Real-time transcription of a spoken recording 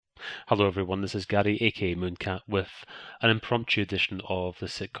Hello everyone, this is Gary, aka Mooncat, with an impromptu edition of the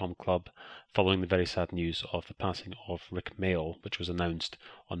Sitcom Club following the very sad news of the passing of Rick Mayall, which was announced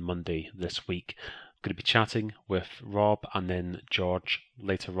on Monday this week. I'm going to be chatting with Rob and then George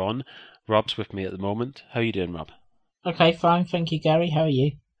later on. Rob's with me at the moment. How are you doing, Rob? Okay, fine, thank you, Gary. How are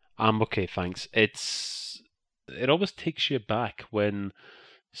you? I'm okay, thanks. It always takes you back when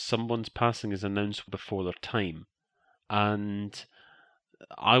someone's passing is announced before their time. And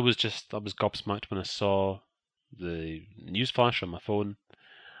I was gobsmacked when I saw the news flash on my phone,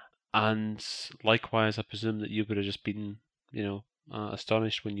 and likewise, I presume that you would have just been,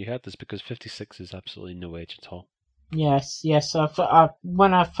 astonished when you heard this because 56 is absolutely no age at all. Yes.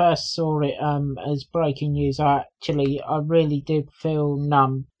 When I first saw it as breaking news, I really did feel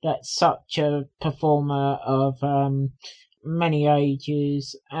numb that such a performer of many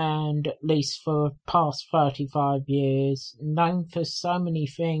ages and at least for past 35 years, known for so many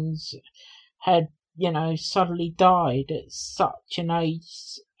things, had suddenly died at such an age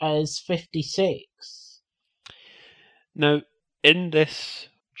as 56. Now, in this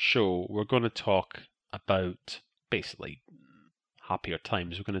show, we're going to talk about basically happier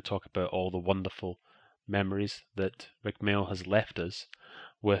times. We're going to talk about all the wonderful memories that Rick Mayall has left us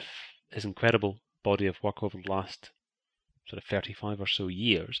with his incredible body of work over the last sort of 35 or so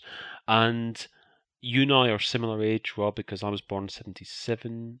years. And you and I are similar age, Rob, because I was born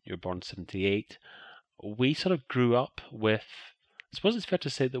 77, you're born 78. We sort of grew up with, I suppose it's fair to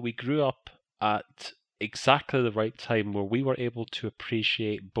say that we grew up at exactly the right time where we were able to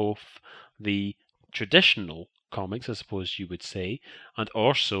appreciate both the traditional comics, I suppose you would say, and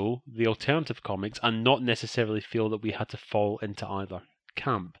also the alternative comics, and not necessarily feel that we had to fall into either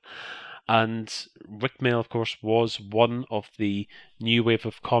camp. And Rick Mayall, of course, was one of the new wave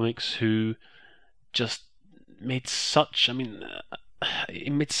of comics who just made such, he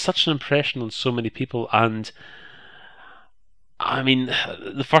made such an impression on so many people. And I mean,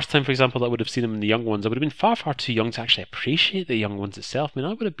 the first time, for example, that I would have seen him in the Young Ones, I would have been far, far too young to actually appreciate the Young Ones itself. I mean,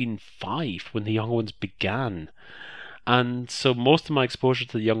 I would have been 5 when the Young Ones began. And so most of my exposure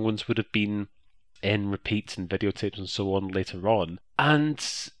to the Young Ones would have been in repeats and videotapes and so on later on. And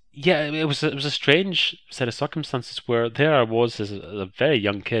yeah, it was a strange set of circumstances where there I was as a very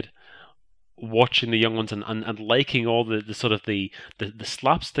young kid watching the Young Ones and liking all the sort of the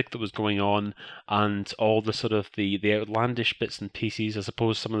slapstick that was going on and all the sort of the outlandish bits and pieces, I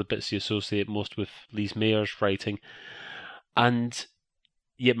suppose some of the bits you associate most with Lise Mayer's writing. And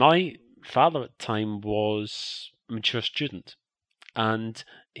yet my father at the time was a mature student, and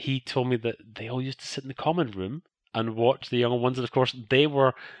he told me that they all used to sit in the common room and watch the Young Ones, and of course they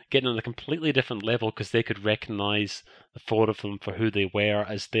were getting on a completely different level because they could recognise the 4 of them for who they were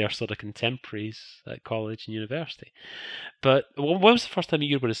as their sort of contemporaries at college and university. But when was the first time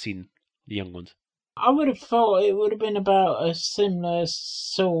you would have seen the Young Ones? I would have thought it would have been about a similar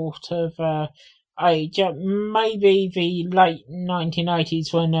sort of age, maybe the late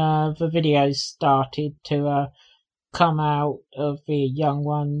 1980s when the videos started to come out of the Young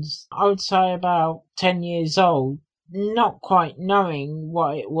Ones. I would say about 10 years old, not quite knowing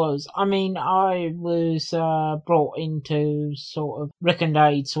what it was. I mean, I was brought into sort of Rick and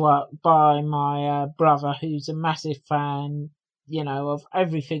Dade's work by my brother, who's a massive fan, of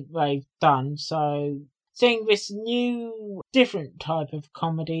everything they've done. So seeing this new, different type of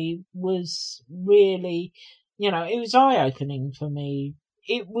comedy was really, it was eye-opening for me.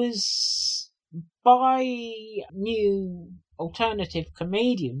 It was by new alternative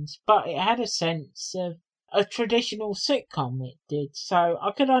comedians, but it had a sense of a traditional sitcom, it did. So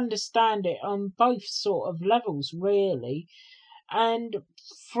I could understand it on both sort of levels, really. And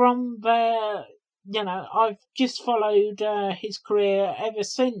from there, I've just followed his career ever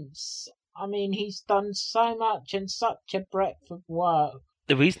since. I mean, he's done so much and such a breadth of work.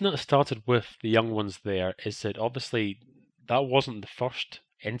 The reason that I started with the Young Ones there is that obviously that wasn't the first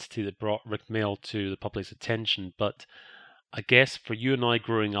entity that brought Rick Mayall to the public's attention, but I guess for you and I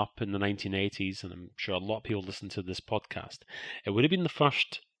growing up in the 1980s, and I'm sure a lot of people listen to this podcast, it would have been the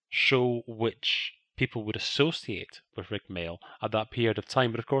first show which people would associate with Rick Mayall at that period of time.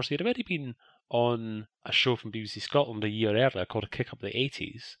 But of course, he had already been on a show from BBC Scotland a year earlier called A Kick Up the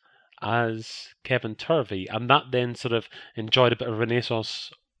 80s as Kevin Turvey, and that then sort of enjoyed a bit of a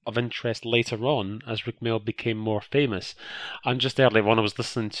renaissance of interest later on as Rick Mayall became more famous. And just earlier on, I was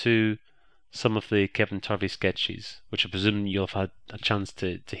listening to some of the Kevin Turvey sketches, which I presume you'll have had a chance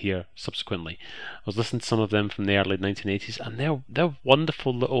to hear subsequently. I was listening to some of them from the early 1980s, and they're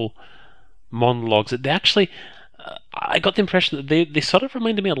wonderful little monologues. They actually, I got the impression that they sort of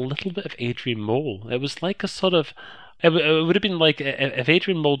reminded me a little bit of Adrian Mole. It was like a sort of It would have been like if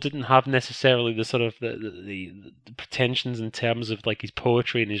Adrian Mole didn't have necessarily the sort of the pretensions in terms of like his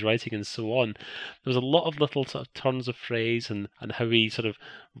poetry and his writing and so on. There was a lot of little sort of turns of phrase and how he sort of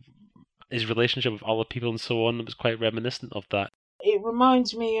his relationship with other people and so on. It was quite reminiscent of that. It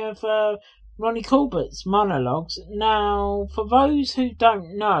reminds me of Ronnie Colbert's monologues. Now, for those who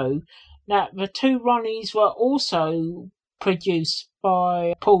don't know, that the two Ronnies were also produced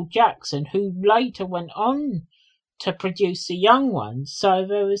by Paul Jackson, who later went on to produce the young ones. So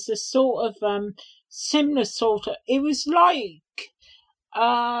there was this sort of similar sort of. It was like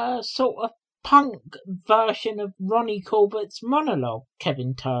a sort of punk version of Ronnie Colbert's monologue,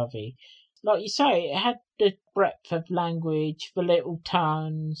 Kevin Turvey. Like you say, it had the breadth of language, the little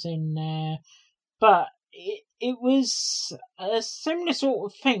turns in there, but it was a similar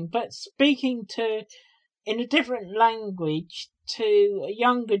sort of thing, but speaking to in a different language to a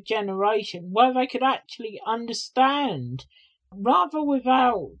younger generation where they could actually understand, rather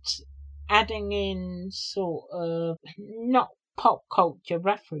without adding in sort of not pop culture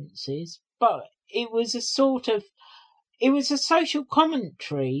references, but it was a social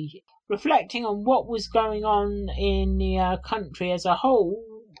commentary reflecting on what was going on in the country as a whole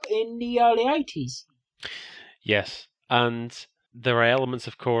in the early 80s. Yes, and there are elements,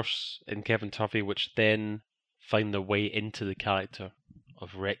 of course, in Kevin Turvey which then find their way into the character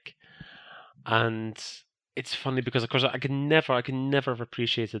of Rick, and it's funny because, of course, I can never have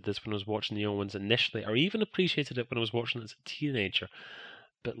appreciated this when I was watching the young ones initially, or even appreciated it when I was watching it as a teenager.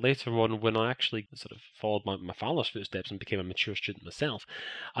 But later on, when I actually sort of followed my father's footsteps and became a mature student myself,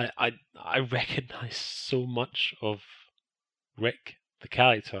 I recognised so much of Rick, the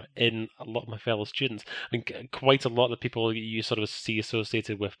character, in a lot of my fellow students. I mean, quite a lot of the people you sort of see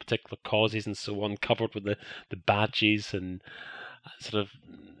associated with particular causes and so on, covered with the badges and sort of,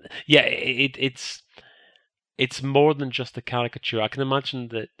 yeah, it's more than just a caricature. I can imagine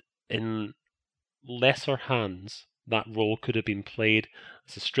that in lesser hands, that role could have been played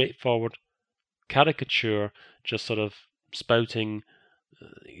as a straightforward caricature, just sort of spouting,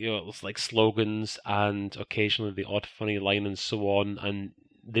 it's like slogans and occasionally the odd funny line and so on, and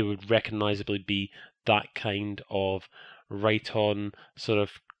they would recognisably be that kind of right-on sort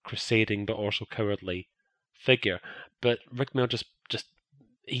of crusading but also cowardly figure. But Rick Mayall just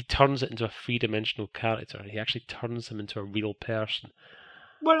he turns it into a three-dimensional character. He actually turns him into a real person.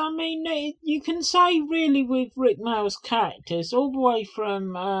 Well, I mean, you can say really with Rick Mayall's characters, all the way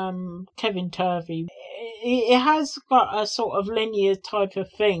from Kevin Turvey, it has got a sort of linear type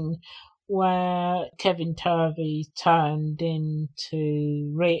of thing where Kevin Turvey turned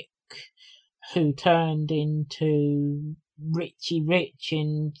into Rick, who turned into Richie Rich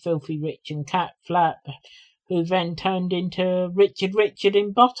in Filthy Rich and Cat Flap, who then turned into Richard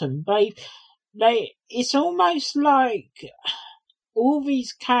in Bottom. It's almost like all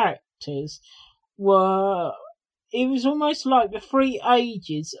these characters were. It was almost like the three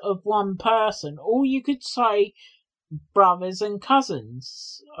ages of one person. Or you could say brothers and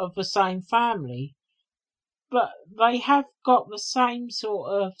cousins of the same family. But they have got the same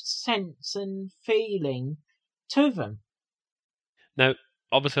sort of sense and feeling to them. Now,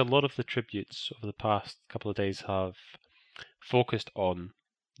 obviously, a lot of the tributes over the past couple of days have focused on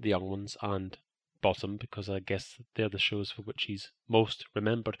the young ones and Bottom, because I guess they're the shows for which he's most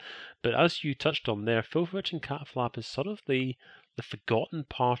remembered. But as you touched on there, Filthy Rich and Cat Flap is sort of the forgotten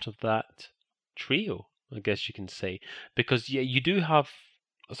part of that trio, I guess you can say, because yeah, you do have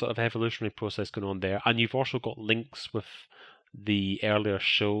a sort of evolutionary process going on there, and you've also got links with the earlier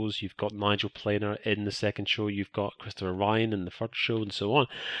shows. You've got Nigel Planer in the second show, you've got Christopher Ryan in the third show, and so on.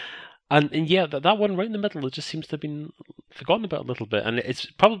 And yeah, that one right in the middle, it just seems to have been forgotten about a little bit. And it's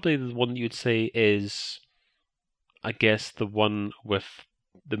probably the one you'd say is, I guess, the one with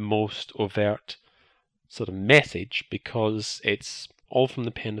the most overt sort of message, because it's all from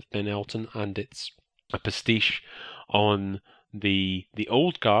the pen of Ben Elton, and it's a pastiche on the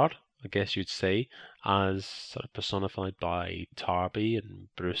old guard, I guess you'd say, as sort of personified by Tarby and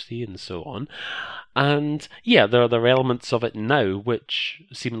Brucey and so on. And yeah, there are elements of it now which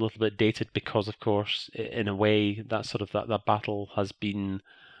seem a little bit dated because, of course, in a way, that sort of that battle has been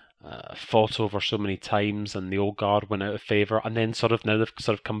fought over so many times, and the old guard went out of favour, and then sort of now they've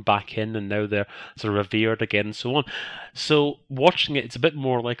sort of come back in, and now they're sort of revered again, and so on. So watching it, it's a bit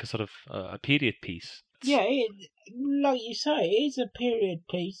more like a sort of a period piece. Yeah, like you say, it is a period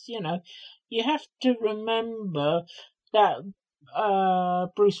piece. You have to remember that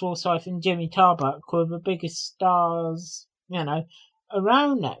Bruce Forsyth and Jimmy Tarbuck were the biggest stars,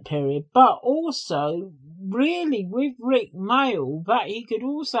 around that period. But also, really, with Rick Mayall, that he could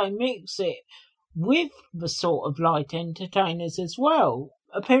also mix it with the sort of light entertainers as well.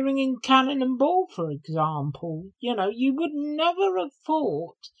 Appearing in Cannon and Ball, for example, you would never have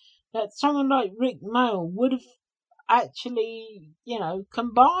thought that someone like Rick Mayall would have actually,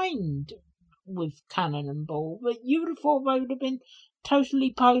 combined with Cannon and Ball, but you would have thought they would have been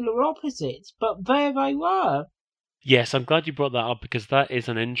totally polar opposites, but there they were. Yes, I'm glad you brought that up because that is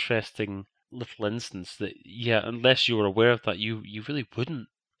an interesting little instance that, yeah, unless you were aware of that, you really wouldn't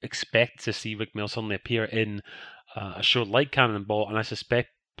expect to see Rick Mayall suddenly appear in a show like Cannonball, and I suspect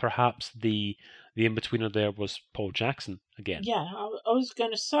perhaps the in-betweener there was Paul Jackson again. Yeah, I was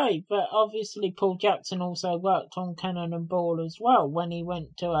going to say, but obviously Paul Jackson also worked on Cannon and Ball as well when he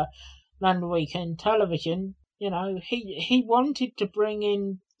went to a London Weekend Television. He wanted to bring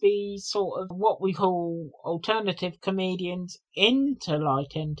in the sort of what we call alternative comedians into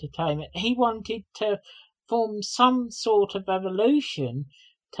light entertainment. He wanted to form some sort of evolution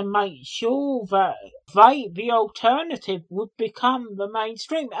to make sure that the alternative, would become the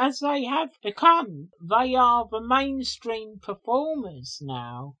mainstream, as they have become. They are the mainstream performers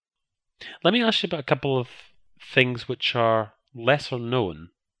now. Let me ask you about a couple of things which are lesser known.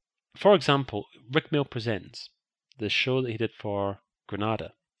 For example, Rick Mayall Presents, the show that he did for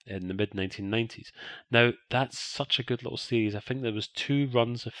Granada in the mid-1990s. Now, that's such a good little series. I think there was 2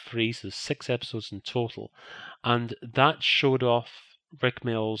 runs of 3, so 6 episodes in total. And that showed off Rick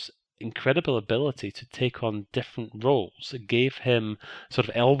Mayall's incredible ability to take on different roles. It gave him sort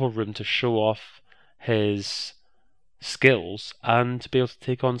of elbow room to show off his skills and to be able to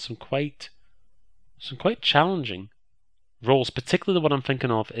take on some quite challenging roles. Particularly the one I'm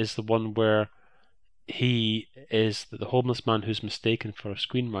thinking of is the one where he is the homeless man who's mistaken for a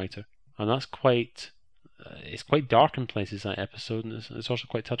screenwriter, and that's it's quite dark in places, that episode, and it's also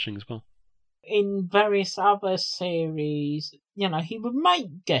quite touching as well. In various other series, he would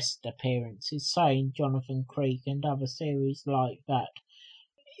make guest appearances, say in Jonathan Creek and other series like that.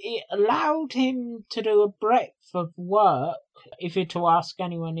 It allowed him to do a breadth of work. If you're to ask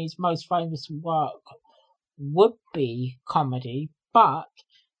anyone, his most famous work would be comedy, but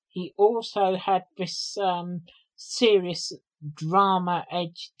he also had this serious drama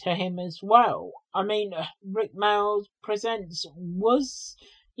edge to him as well. I mean, Rick Mayall Presents was,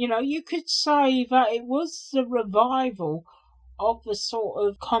 you could say that it was the revival of the sort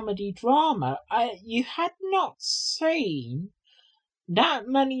of comedy drama. You had not seen that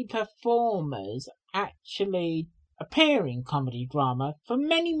many performers actually appear in comedy drama for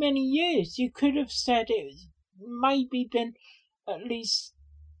many, many years. You could have said it's maybe been at least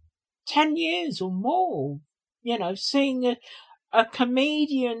 10 years or more, seeing a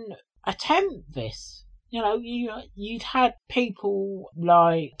comedian attempt this. You'd had people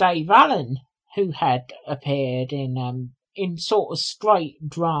like Dave Allen who had appeared in sort of straight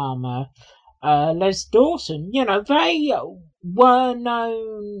drama. Les Dawson, they were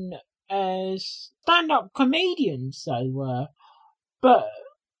known as stand-up comedians, they were. But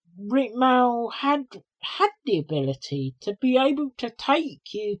Rick Mayall had the ability to be able to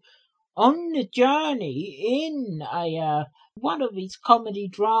take you on the journey in one of his comedy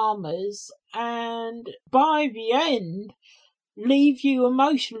dramas, and by the end, leave you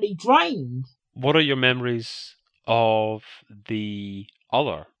emotionally drained. What are your memories of the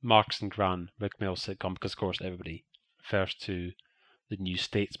other Marx and Gran Rick Mayall sitcom? Because, of course, everybody refers to the New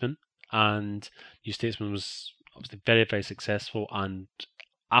Statesman, and New Statesman was obviously very, very successful and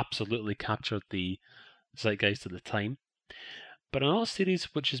absolutely captured the zeitgeist at the time. But another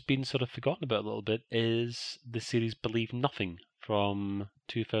series which has been sort of forgotten about a little bit is the series Believe Nothing from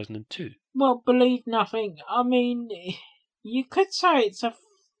 2002. Well, Believe Nothing, I mean, you could say it's a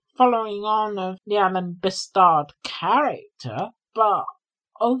following on of the Alan Bastard character, but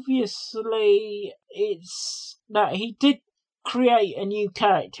obviously it's that he did create a new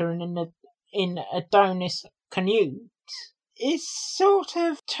character in Adonis Canute. It sort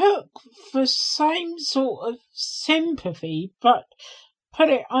of took the same sort of sympathy, but put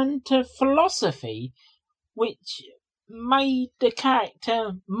it onto philosophy, which made the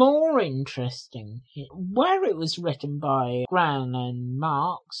character more interesting. Where it was written by Gran and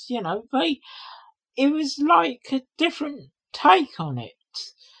Marx, it was like a different take on it.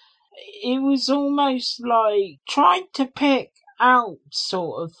 It was almost like trying to pick out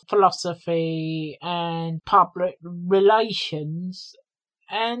sort of philosophy and public relations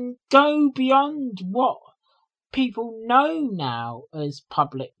and go beyond what people know now as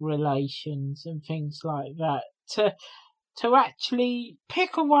public relations and things like that to actually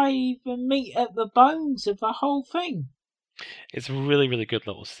pick away the meat at the bones of the whole thing. It's a really, really good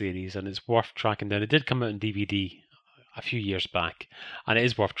little series, and it's worth tracking down. It did come out on DVD a few years back, and it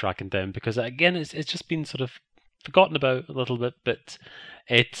is worth tracking down because again, it's just been sort of forgotten about a little bit, but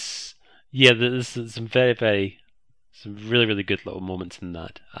it's there's some some really really good little moments in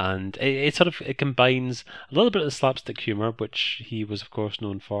that, and it combines a little bit of the slapstick humor, which he was of course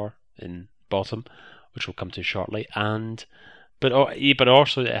known for in Bottom, which we'll come to shortly, but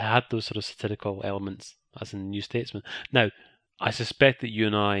also it had those sort of satirical elements as in New Statesman. Now, I suspect that you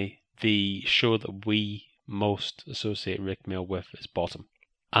and I, the show that we most associate Rick Mayall with is Bottom.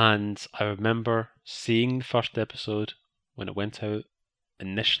 And I remember seeing the first episode when it went out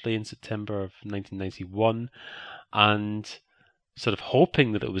initially in September of 1991 and sort of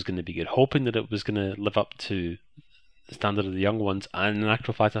hoping that it was going to be good, hoping that it was going to live up to the standard of the young ones. And in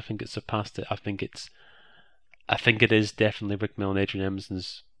actual fact, I think it surpassed it. I think it is definitely Rick Mayall and Adrian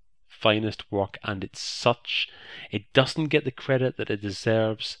Emerson's finest work, and it doesn't get the credit that it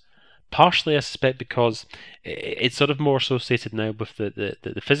deserves. Partially, I suspect, because it's sort of more associated now with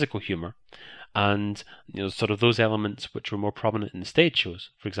the physical humour, and sort of those elements which were more prominent in the stage shows,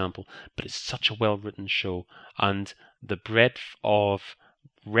 for example. But it's such a well-written show, and the breadth of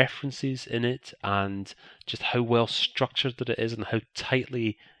references in it, and just how well structured that it is, and how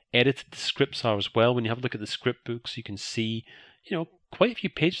tightly edited the scripts are as well. When you have a look at the script books, you can see, quite a few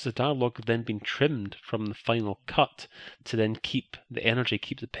pages of dialogue have then been trimmed from the final cut to then keep the energy,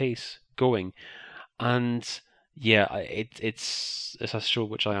 keep the pace going. And it's a show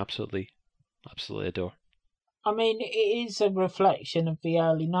which I absolutely adore. I mean, it is a reflection of the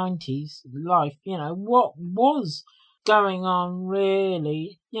early 90s life. What was going on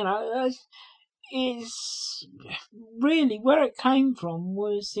really, is really where it came from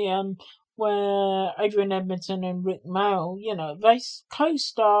was where Adrian Edmondson and Rick Mayall, they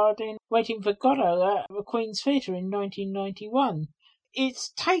co-starred in Waiting for Godot at the Queen's Theatre in 1991.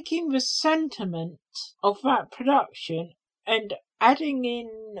 It's taking the sentiment of that production and adding in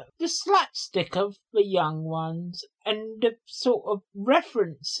the slapstick of the young ones and the sort of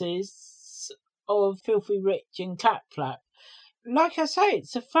references of Filthy Rich and Catflap. Like I say,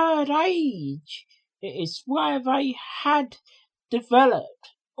 it's a third age. It is where they had developed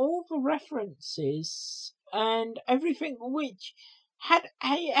all the references and everything which had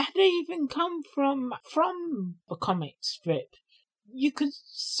even come from the comic strip. You could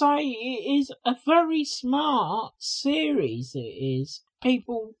say it is a very smart series. It is.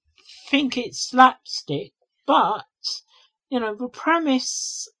 People think it's slapstick, but the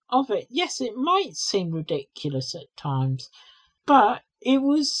premise of it, yes, it might seem ridiculous at times, but it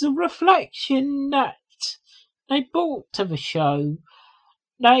was a reflection that they brought to the show.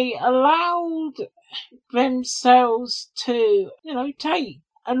 They allowed themselves to, take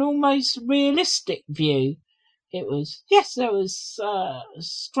an almost realistic view. It was, yes, there was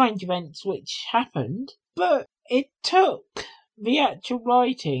strange events which happened, but it took the actual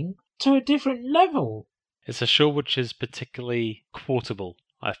writing to a different level. It's a show which is particularly quotable,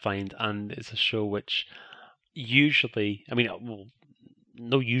 I find, and it's a show which usually,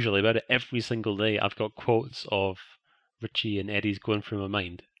 about it, every single day I've got quotes of Richie and Eddie's going through my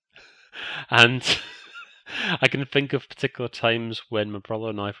mind. And I can think of particular times when my brother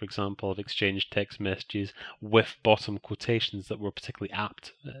and I, for example, have exchanged text messages with Bottom quotations that were particularly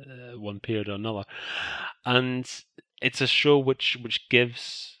apt at one period or another. And it's a show which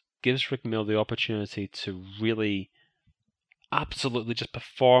gives Rick Mayall the opportunity to really absolutely just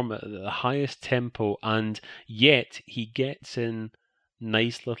perform at the highest tempo, and yet he gets in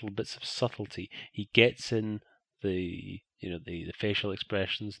nice little bits of subtlety. He gets in the facial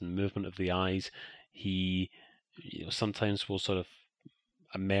expressions and the movement of the eyes. He sometimes will sort of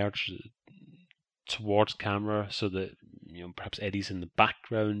emerge towards camera so that perhaps Eddie's in the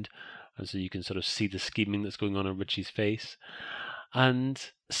background, and so you can sort of see the scheming that's going on Richie's face.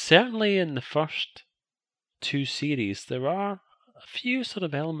 And certainly in the first two series, there are a few sort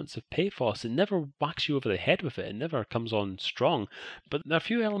of elements of pathos. It never whacks you over the head with it. It never comes on strong. But there are a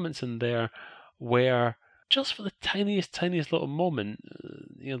few elements in there where, just for the tiniest little moment,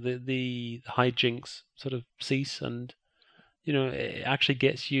 the hijinks sort of cease, and it actually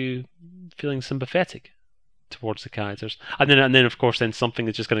gets you feeling sympathetic towards the characters. And then of course something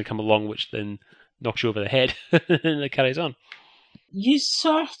is just going to come along which then knocks you over the head and it carries on. You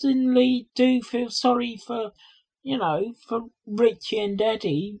certainly do feel sorry for Richie and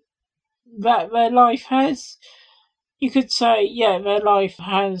Eddie, that their life has, you could say, their life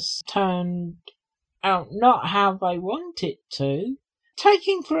has turned out not how they want it to.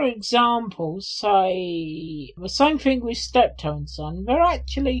 Taking, for example, say, the same thing with Steptoe and Son, they're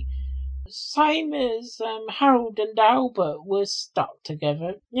actually same as Harold and Albert were stuck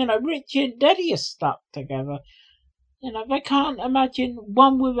together. Richie and Eddie are stuck together. They can't imagine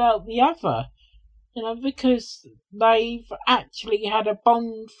one without the other. Because they've actually had a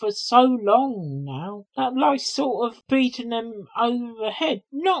bond for so long now that life's sort of beaten them over the head.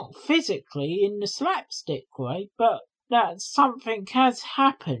 Not physically in the slapstick way, but that something has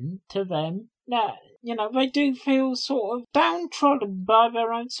happened to them that, they do feel sort of downtrodden by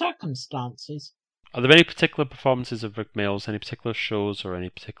their own circumstances. Are there any particular performances of Rick Mayall's, any particular shows or any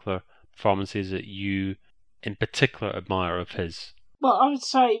particular performances that you in particular admire of his? Well, I would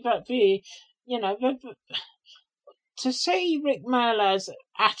say that to see Rick Mayall as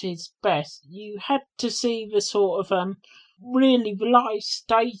at his best, you had to see the sort of really live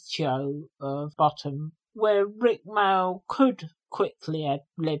stage show of Bottom, where Rick Mayall could quickly ad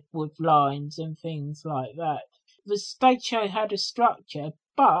lib with lines and things like that. The stage show had a structure,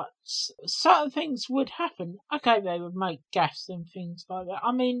 but certain things would happen. Okay, they would make gaffes and things like that.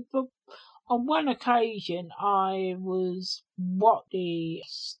 I mean, on one occasion, I was watching the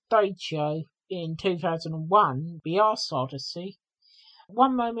stage show in 2001, The Arse Odyssey.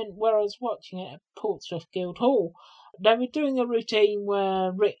 One moment where I was watching it at Portsmouth Guildhall, they were doing a routine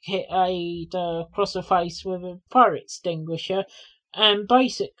where Rick hit Aid across the face with a fire extinguisher, and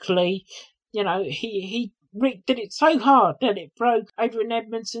basically, Rick did it so hard that it broke Adrian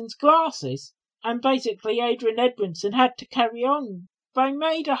Edmondson's glasses, and basically Adrian Edmondson had to carry on. They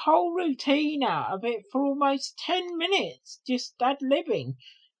made a whole routine out of it for almost 10 minutes, just ad-libbing.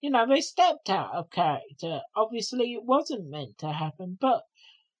 They stepped out of character. Obviously, it wasn't meant to happen, but,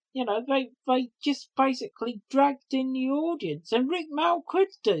 they just basically dragged in the audience. And Rick Mayall could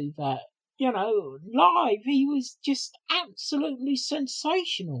do that. Live, he was just absolutely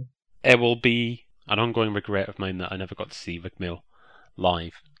sensational. It will be an ongoing regret of mine that I never got to see Rick Mayall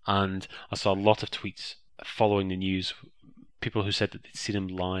live. And I saw a lot of tweets following the news, people who said that they'd seen him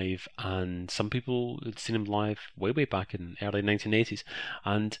live, and some people had seen him live way back in early 1980s.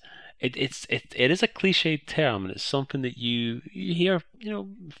 And it is a cliched term, and it's something that you hear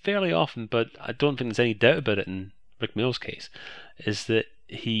fairly often, but I don't think there's any doubt about it in Rick Mayall's case, is that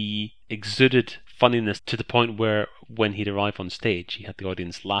he exuded funniness to the point where when he'd arrive on stage, he had the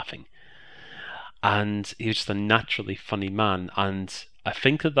audience laughing. And he was just a naturally funny man, and I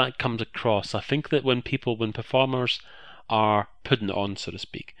think that comes across. I think that when performers are putting it on, so to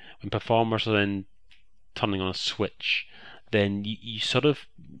speak, when performers are then turning on a switch, then you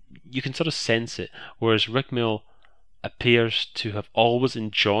can sort of sense it. Whereas Rick Mayall appears to have always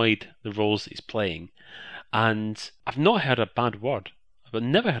enjoyed the roles that he's playing, and I've not heard a bad word. I've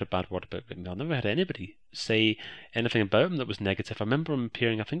never heard a bad word about Rick Mayall. I've never had anybody say anything about him that was negative. I remember him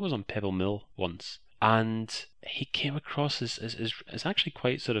appearing, I think it was on Pebble Mill once, and he came across as actually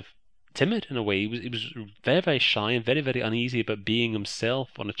quite sort of timid in a way. He was very shy and very uneasy about being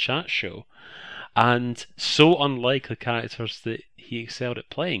himself on a chat show, and so unlike the characters that he excelled at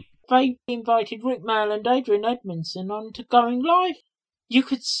playing. They invited Rick Mayall and Adrian Edmondson on to Going Live. You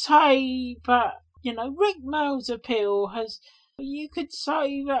could say that Rick Mayall's appeal has. You could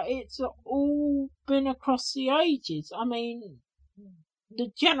say that it's all been across the ages. I mean,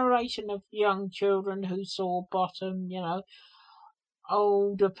 the generation of young children who saw Bottom,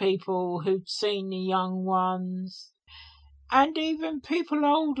 older people who'd seen the young ones, and even people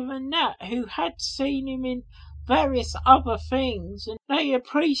older than that who had seen him in various other things, and they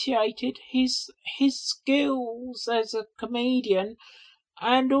appreciated his skills as a comedian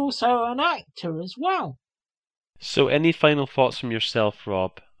and also an actor as well. So any final thoughts from yourself,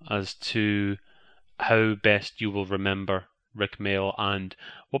 Rob, as to how best you will remember Rick Mayall, and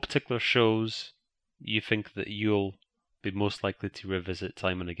what particular shows you think that you'll be most likely to revisit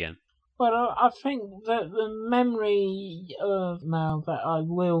time and again? Well, I think that the memory of Mayall that I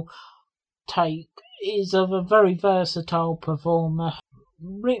will take is of a very versatile performer.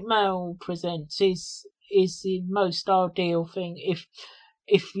 Rick Mayall Presents is the most ideal thing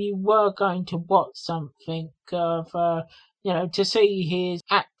if you were going to watch something of to see his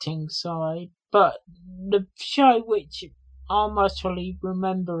acting side. But the show which I mostly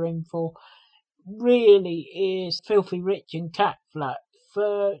remember him for really is Filthy Rich and Cat Flap,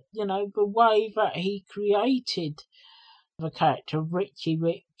 for the way that he created the character Richie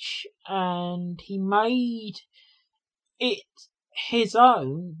Rich, and he made it his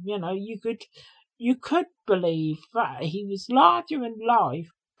own. You could believe that he was larger than life,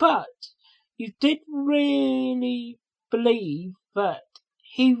 but you did really believe that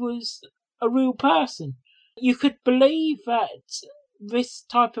he was a real person. You could believe that this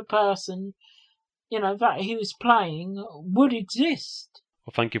type of person, that he was playing would exist.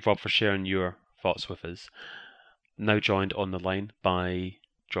 Well, thank you, Rob, for sharing your thoughts with us. Now joined on the line by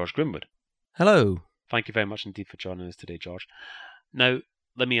George Grimwood. Hello. Thank you very much indeed for joining us today, George. Now,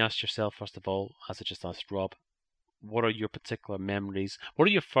 let me ask yourself, first of all, as I just asked Rob, what are your particular memories? What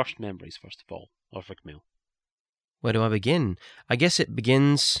are your first memories, first of all, of Rick Mayall? Where do I begin? I guess it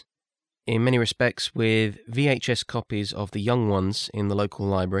begins, in many respects, with VHS copies of The Young Ones in the local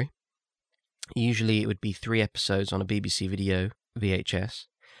library. Usually it would be 3 episodes on a BBC Video VHS,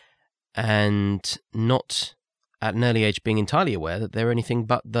 and not at an early age being entirely aware that there are anything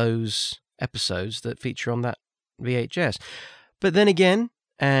but those episodes that feature on that VHS. But then again,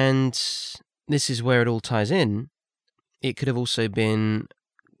 and this is where it all ties in, it could have also been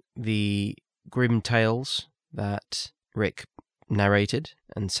the grim tales that Rick narrated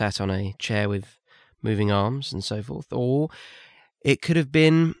and sat on a chair with moving arms and so forth. Or it could have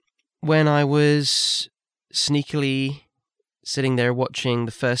been when I was sneakily sitting there watching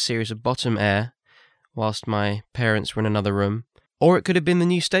the first series of Bottom Air whilst my parents were in another room. Or it could have been The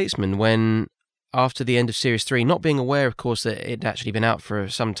New Statesman when, after the end of Series 3, not being aware, of course, that it had actually been out for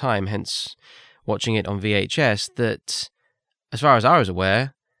some time, hence watching it on VHS, that, as far as I was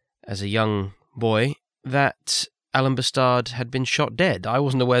aware, as a young boy, that Alan Bastard had been shot dead. I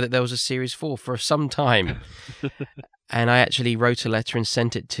wasn't aware that there was a Series 4 for some time. And I actually wrote a letter and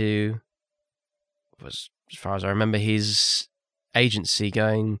sent it to, as far as I remember, his agency,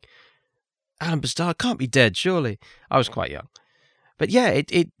 going, Alan Bastard can't be dead, surely. I was quite young. But yeah,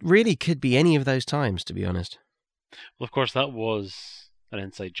 it really could be any of those times, to be honest. Well, of course, that was an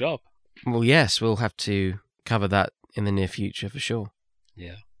inside job. Well, yes, we'll have to cover that in the near future for sure.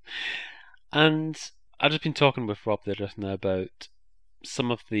 Yeah. And I've just been talking with Rob there just now about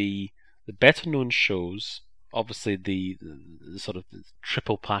some of the better known shows, obviously the sort of the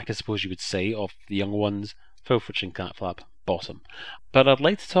triple pack, I suppose you would say, of The Young Ones, Filfrich and Catflap, Bottom. But I'd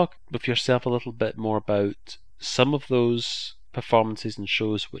like to talk with yourself a little bit more about some of those performances and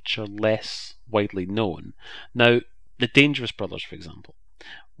shows which are less widely known. Now, the Dangerous Brothers, for example.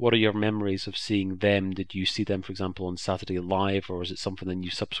 What are your memories of seeing them? Did you see them, for example, on Saturday Live, or is it something that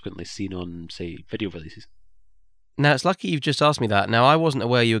you've subsequently seen on, say, video releases? Now, it's lucky you've just asked me that. Now, I wasn't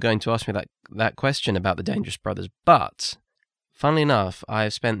aware you were going to ask me that question about the Dangerous Brothers, but, funnily enough,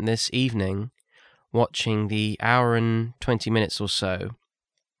 I've spent this evening watching the hour and 20 minutes or so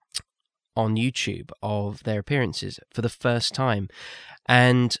on YouTube of their appearances for the first time.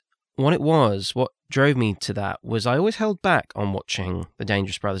 And what drove me to that was I always held back on watching the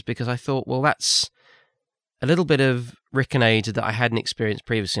Dangerous Brothers because I thought, well, that's a little bit of Rickenade that I hadn't experienced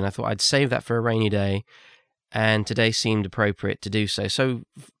previously, and I thought I'd save that for a rainy day, and today seemed appropriate to do so. So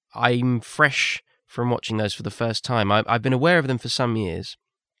I'm fresh from watching those for the first time. I've been aware of them for some years,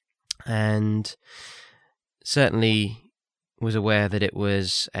 and certainly was aware that it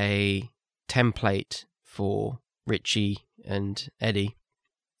was a template for Richie and Eddie.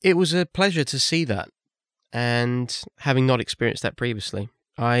 It was a pleasure to see that, and having not experienced that previously.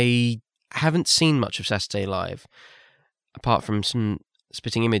 I haven't seen much of Saturday Live, apart from some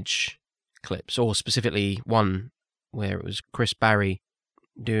Spitting Image clips, or specifically one where it was Chris Barry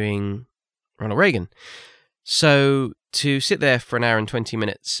doing Ronald Reagan. So to sit there for an hour and 20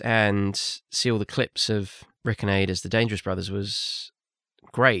 minutes and see all the clips of Rickenade as the Dangerous Brothers was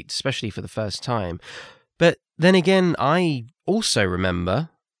great, especially for the first time. But then again, I also remember,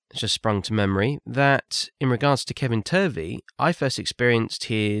 it's just sprung to memory, that in regards to Kevin Turvey, I first experienced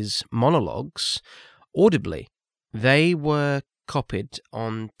his monologues audibly. They were copied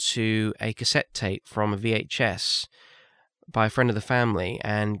onto a cassette tape from a VHS by a friend of the family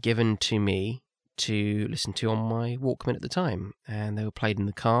and given to me to listen to on my Walkman at the time. And they were played in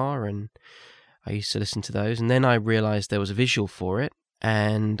the car, and I used to listen to those. And then I realised there was a visual for it,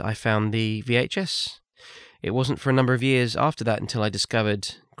 and I found the VHS. It wasn't for a number of years after that until I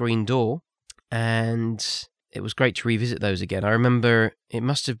discovered Green Door, and it was great to revisit those again. I remember it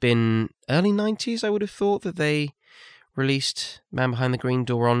must have been early 90s, I would have thought, that they released Man Behind the Green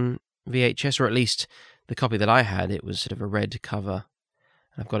Door on VHS, or at least the copy that I had. It was sort of a red cover.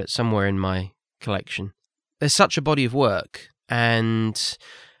 I've got it somewhere in my collection. There's such a body of work, and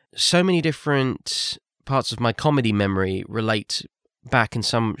so many different parts of my comedy memory relate back in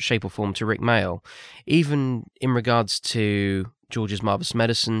some shape or form to Rick Mayall, even in regards to George's Marvellous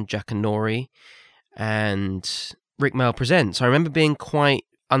Medicine, Jack and Nori, and Rick Mayall Presents. I remember being quite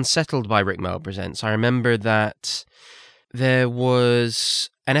unsettled by Rick Mayall Presents. I remember that there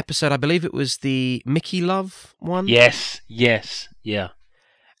was an episode, I believe it was the Mickey Love one. Yes, yeah.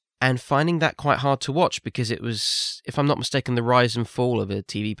 And finding that quite hard to watch because it was, if I'm not mistaken, the rise and fall of a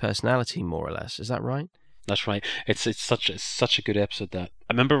TV personality, more or less. Is that right? That's right. It's such a good episode that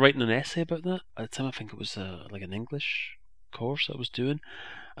I remember writing an essay about that at the time. I think it was like an English course I was doing,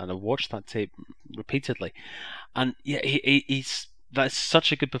 and I watched that tape repeatedly. And yeah, he's that's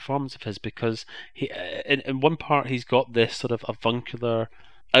such a good performance of his, because in one part he's got this sort of avuncular,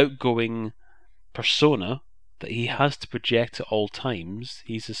 outgoing persona that he has to project at all times.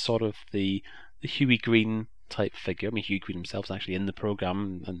 He's a sort of the Huey Green type figure. I mean, Huey Green himself is actually in the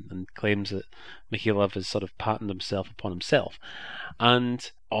program and claims that Mayall has sort of patterned himself upon himself. And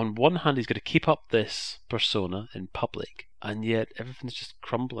on one hand, he's got to keep up this persona in public, and yet everything's just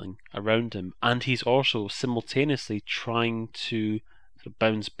crumbling around him. And he's also simultaneously trying to sort of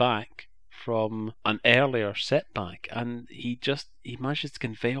bounce back from an earlier setback, and he manages to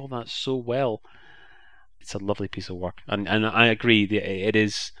convey all that so well. It's a lovely piece of work, and I agree that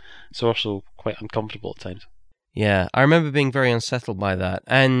it's also quite uncomfortable at times. Yeah, I remember being very unsettled by that,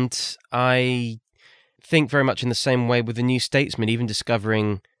 and I think very much in the same way with The New Statesman. Even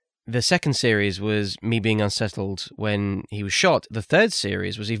discovering the second series was me being unsettled when he was shot. The third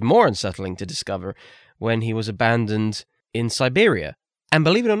series was even more unsettling to discover when he was abandoned in Siberia. And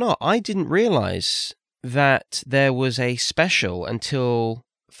believe it or not, I didn't realise that there was a special until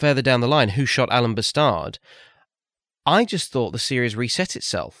further down the line, Who Shot Alan Bastard. I just thought the series reset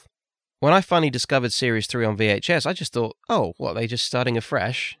itself. When I finally discovered Series 3 on VHS, I just thought, oh, what, they're just starting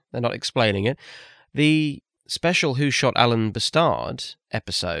afresh? They're not explaining it. The special Who Shot Alan Bastard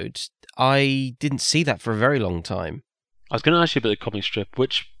episode, I didn't see that for a very long time. I was going to ask you about the comic strip.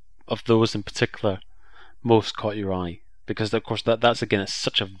 Which of those in particular most caught your eye? Because, of course, that's again, it's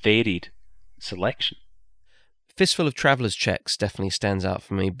such a varied selection. Fistful of Traveller's Checks definitely stands out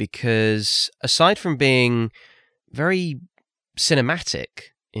for me, because aside from being very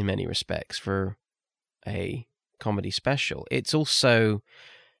cinematic in many respects for a comedy special, it's also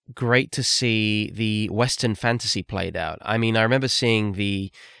great to see the Western fantasy played out. I mean, I remember seeing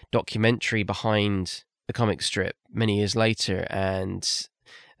the documentary behind the comic strip many years later, and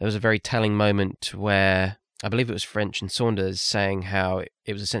there was a very telling moment where I believe it was French and Saunders saying how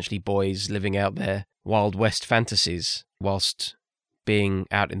it was essentially boys living out their Wild West fantasies whilst being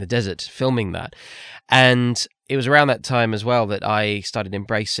out in the desert filming that. And it was around that time as well that I started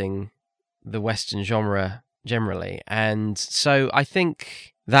embracing the Western genre generally. And so I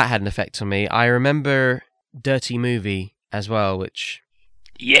think that had an effect on me. I remember Dirty Movie as well, which...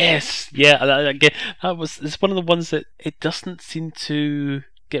 Yes! Yeah, it's one of the ones that it doesn't seem to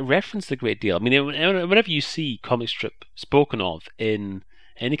get referenced a great deal. I mean, whenever you see comic strip spoken of in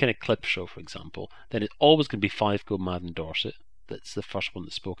any kind of clip show, for example, then it's always going to be Five Go Mad in Dorset. That's the first one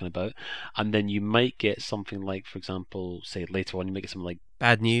that's spoken about. And then you might get something like, for example, say later on, you might get something like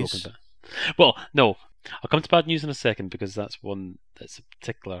Bad News. Well, no, I'll come to Bad News in a second, because that's one that's a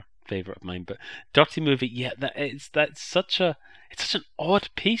particular favourite of mine. But Dirty Movie, yeah, it's such an odd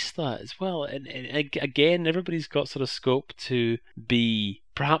piece, that as well. And again, everybody's got sort of scope to be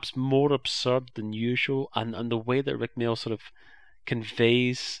perhaps more absurd than usual, and the way that Rick Mayall sort of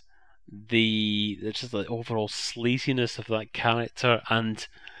conveys the overall sleaziness of that character, and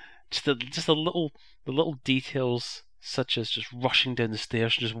just the little details, such as just rushing down the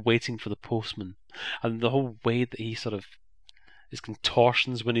stairs and just waiting for the postman, and the whole way that he sort of his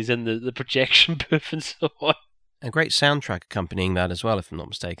contortions when he's in the projection booth and so on. A great soundtrack accompanying that as well, if I'm not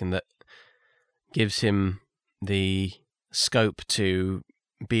mistaken, that gives him the scope to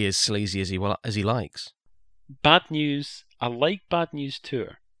be as sleazy as he likes. Bad News, I like Bad News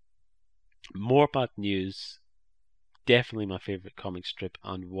Tour. More Bad News, definitely my favourite comic strip,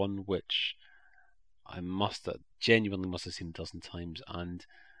 and one which I genuinely must have seen a dozen times, and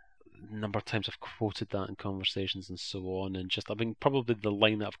a number of times I've quoted that in conversations and so on, and just, I mean, probably the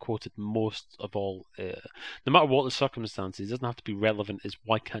line that I've quoted most of all, no matter what the circumstances, it doesn't have to be relevant, is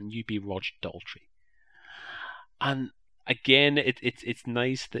 "Why can't you be Roger Daltrey?" And again, it's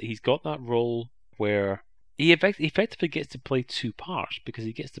nice that he's got that role where he effectively gets to play two parts, because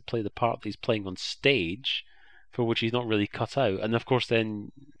he gets to play the part that he's playing on stage, for which he's not really cut out, and of course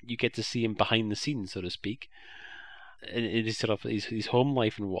then you get to see him behind the scenes, so to speak, in his sort of his home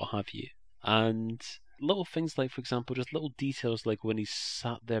life and what have you. And little things like, for example, just little details like when he's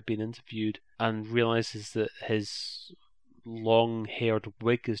sat there being interviewed and realises that his long-haired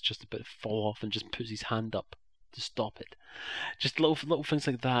wig is just about to fall off, and just puts his hand up to stop it. Just little things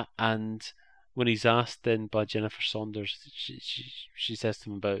like that. And when he's asked then by Jennifer Saunders, she says to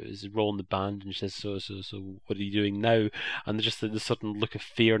him about his role in the band, and she says, so what are you doing now? And just the sudden look of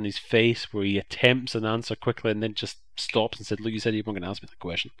fear in his face, where he attempts an answer quickly and then just stops and said, "Look, you said you weren't going to ask me that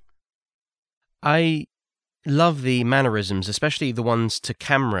question." I love the mannerisms, especially the ones to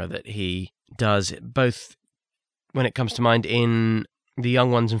camera that he does, both when it comes to mind in The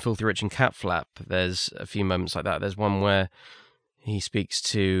Young Ones and Filthy Rich and Cat Flap, there's a few moments like that. There's one where he speaks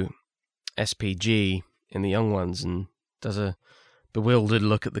to SPG in The Young Ones and does a bewildered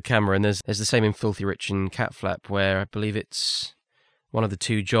look at the camera, and there's the same in Filthy Rich and Cat Flap, where I believe it's one of the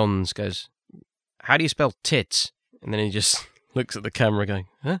two Johns goes, "How do you spell tits?" And then he just looks at the camera going,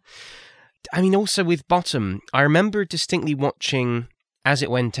 huh? I mean, also with Bottom, I remember distinctly watching, as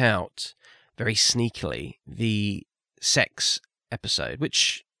it went out, very sneakily, the sex episode,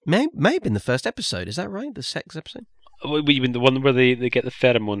 which may have been the first episode. Is that right? The sex episode? Oh, you mean the one where they get the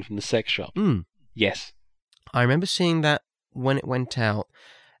pheromone from the sex shop? Yes. I remember seeing that when it went out,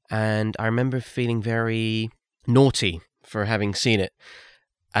 and I remember feeling very naughty for having seen it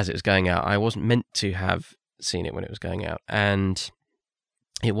as it was going out. I wasn't meant to have seen it when it was going out, and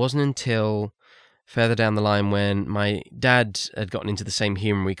it wasn't until further down the line when my dad had gotten into the same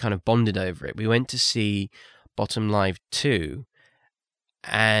humour, we kind of bonded over it. We went to see Bottom Live 2,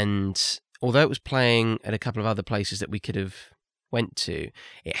 and although it was playing at a couple of other places that we could have went to,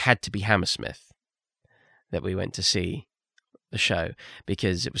 it had to be Hammersmith that we went to see the show,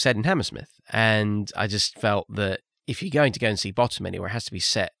 because it was set in Hammersmith, and I just felt that if you're going to go and see Bottom anywhere, it has to be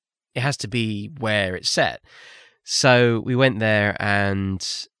set. It has to be where it's set. So we went there, and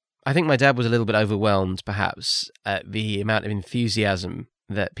I think my dad was a little bit overwhelmed, perhaps, at the amount of enthusiasm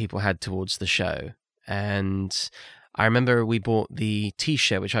that people had towards the show. And I remember we bought the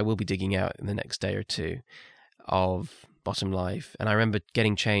T-shirt, which I will be digging out in the next day or two, of Bottom Live. And I remember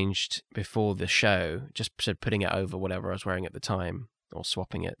getting changed before the show, just sort of putting it over whatever I was wearing at the time, or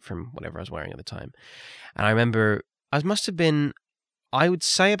swapping it from whatever I was wearing at the time. And I remember I must have been, I would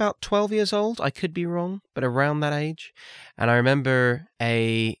say, about 12 years old. I could be wrong, but around that age. And I remember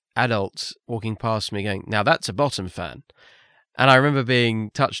a adult walking past me going, "Now that's a Bottom fan." And I remember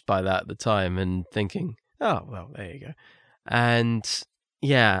being touched by that at the time and thinking, oh, well, there you go. And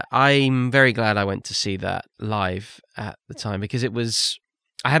yeah, I'm very glad I went to see that live at the time, because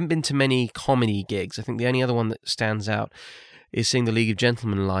I haven't been to many comedy gigs. I think the only other one that stands out is seeing the League of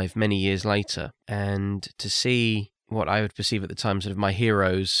Gentlemen live many years later. And to see what I would perceive at the time sort of my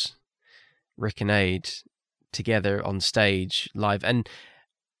heroes, Rick and Aid, together on stage live. And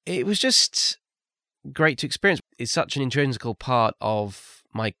it was just great to experience. It's such an intrinsical part of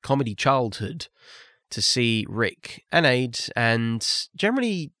my comedy childhood to see Rick and Aid, and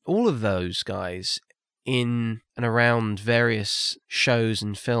generally all of those guys, in and around various shows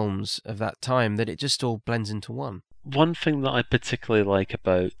and films of that time, that it just all blends into one. One thing that I particularly like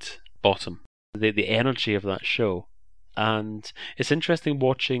about Bottom, the energy of that show, and it's interesting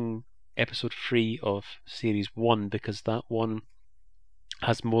watching episode 3 of series 1, because that one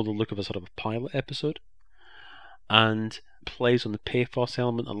has more the look of a sort of a pilot episode and plays on the pathos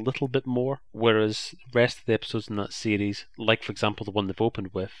element a little bit more, whereas the rest of the episodes in that series, like for example the one they've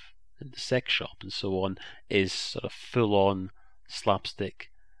opened with, the sex shop and so on, is sort of full on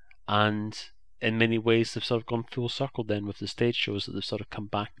slapstick, and in many ways they've sort of gone full circle then with the stage shows, that they've sort of come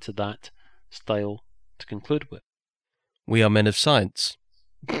back to that style to conclude with. We are men of science.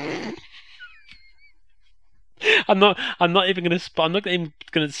 I'm not even going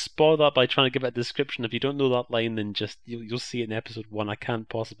to spoil that by trying to give it a description. If you don't know that line, then just you'll see it in episode 1. I can't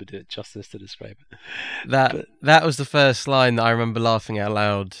possibly do it justice to describe it. That was the first line that I remember laughing out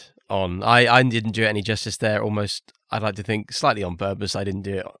loud on. I didn't do it any justice there. Almost, I'd like to think slightly on purpose. I didn't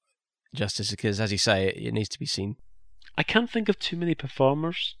do it justice because, as you say, it needs to be seen. I can't think of too many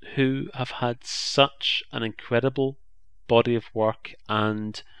performers who have had such an incredible body of work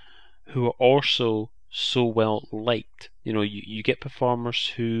and who are also so well liked. You know, you get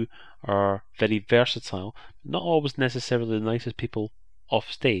performers who are very versatile, not always necessarily the nicest people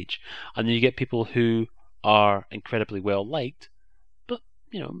off stage, and then you get people who are incredibly well liked, but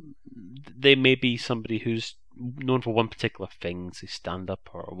you know, they may be somebody who's known for one particular thing, say stand up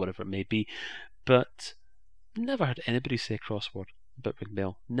or whatever it may be, but never heard anybody say a crossword about Rick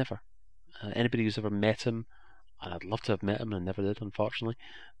Mayall. Never. Anybody who's ever met him, and I'd love to have met him, and I never did, unfortunately,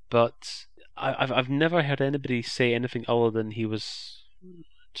 but I've never heard anybody say anything other than he was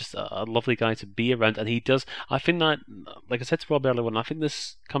just a lovely guy to be around, and he does. I think that, like I said to Rob earlier on, I think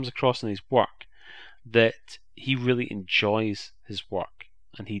this comes across in his work, that he really enjoys his work,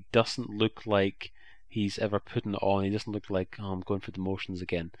 and he doesn't look like he's ever putting it on. He doesn't look like, oh, I'm going through the motions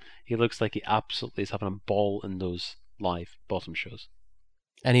again. He looks like he absolutely is having a ball in those live Bottom shows.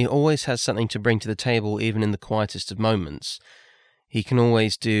 And he always has something to bring to the table, even in the quietest of moments. He can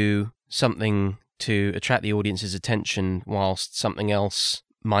always do something to attract the audience's attention whilst something else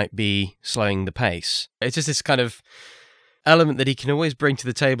might be slowing the pace. It's just this kind of element that he can always bring to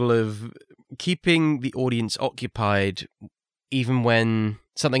the table of keeping the audience occupied even when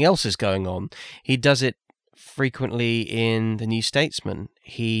something else is going on. He does it frequently in The New Statesman.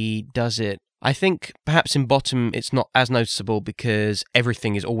 He does it, I think, perhaps in Bottom it's not as noticeable because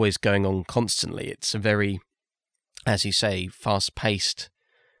everything is always going on constantly. It's a very, as you say, fast-paced,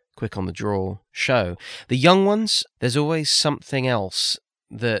 quick on the draw show. The Young Ones, there's always something else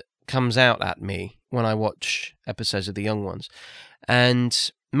that comes out at me when I watch episodes of The Young Ones.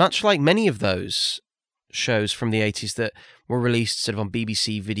 And much like many of those shows from the 80s that were released sort of on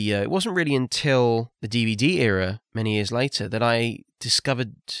BBC Video, it wasn't really until the DVD era, many years later, that I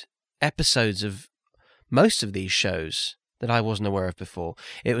discovered episodes of most of these shows that I wasn't aware of before.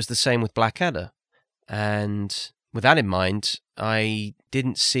 It was the same with Blackadder. And with that in mind, I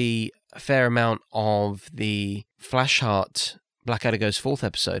didn't see a fair amount of the Flashheart Blackadder Goes Forth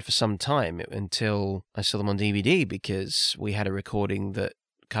episode for some time until I saw them on DVD, because we had a recording that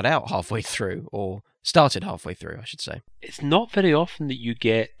cut out halfway through, or started halfway through, I should say. It's not very often that you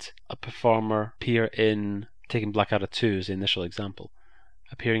get a performer appear in, taking Blackadder 2 as the initial example,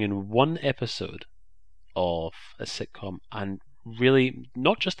 appearing in one episode of a sitcom and really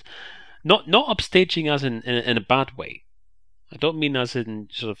not upstaging as in a bad way. I don't mean as in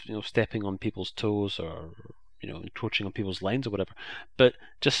sort of stepping on people's toes or encroaching on people's lines or whatever, but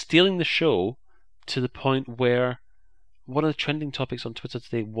just stealing the show to the point where one of the trending topics on Twitter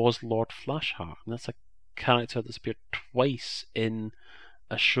today was Lord Flashheart, and that's a character that's appeared twice in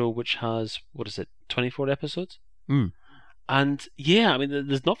a show which has, 24 episodes? Mm. And yeah, I mean,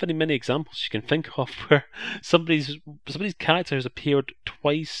 there's not very many examples you can think of where somebody's character has appeared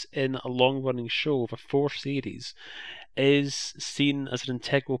twice in a long-running show over 4 series is seen as an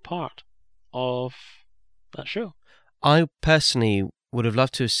integral part of that show. I personally would have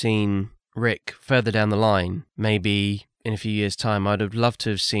loved to have seen Rick further down the line, maybe in a few years' time. I'd have loved to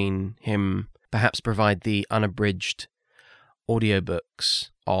have seen him perhaps provide the unabridged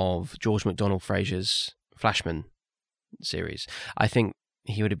audiobooks of George MacDonald Fraser's Flashman series. I think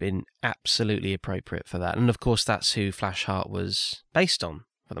he would have been absolutely appropriate for that. And of course, that's who Flashheart was based on,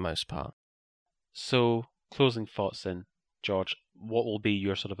 for the most part. So, closing thoughts then, George. What will be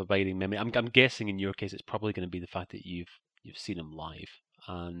your sort of abiding memory? I'm guessing in your case it's probably going to be the fact that you've seen him live,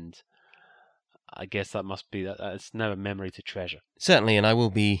 and I guess that must be that's now a memory to treasure. Certainly, and I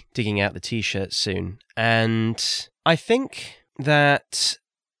will be digging out the T-shirt soon. And I think that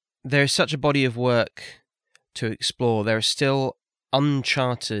there is such a body of work to explore. There are still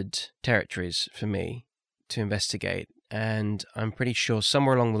uncharted territories for me to investigate, and I'm pretty sure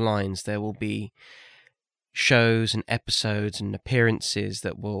somewhere along the lines there will be shows and episodes and appearances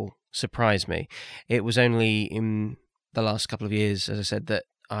that will surprise me. It was only in the last couple of years, as I said, that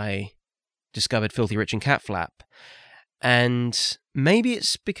I discovered Filthy Rich and Cat Flap. And maybe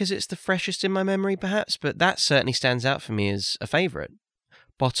it's because it's the freshest in my memory, perhaps, but that certainly stands out for me as a favourite.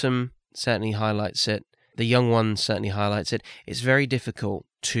 Bottom certainly highlights it. The Young One certainly highlights it. It's very difficult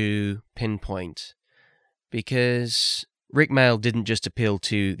to pinpoint because Rick Mayall didn't just appeal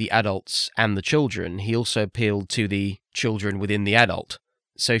to the adults and the children, he also appealed to the children within the adult.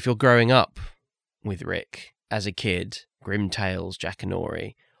 So if you're growing up with Rick as a kid, Grim Tales,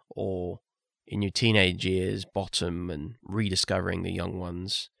 Jackanory, or in your teenage years, Bottom, and rediscovering the Young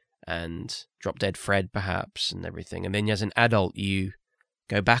Ones, and Drop Dead Fred perhaps, and everything, and then as an adult you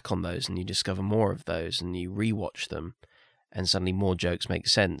go back on those and you discover more of those and you rewatch them, and suddenly more jokes make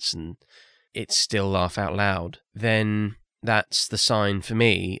sense and it's still laugh out loud, then that's the sign for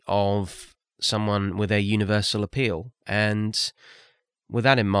me of someone with a universal appeal. And with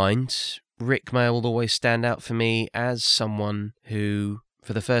that in mind, Rick Mayall will always stand out for me as someone who,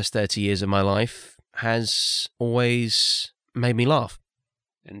 for the first 30 years of my life, has always made me laugh.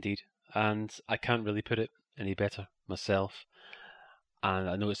 Indeed. And I can't really put it any better myself. And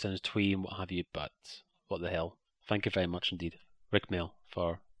I know it sounds twee and what have you, but what the hell. Thank you very much indeed, Rick Mayall,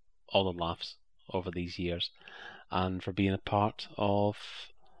 for all the laughs over these years, and for being a part of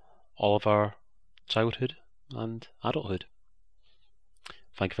all of our childhood and adulthood.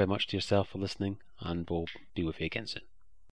 Thank you very much to yourself for listening, and we'll be with you again soon.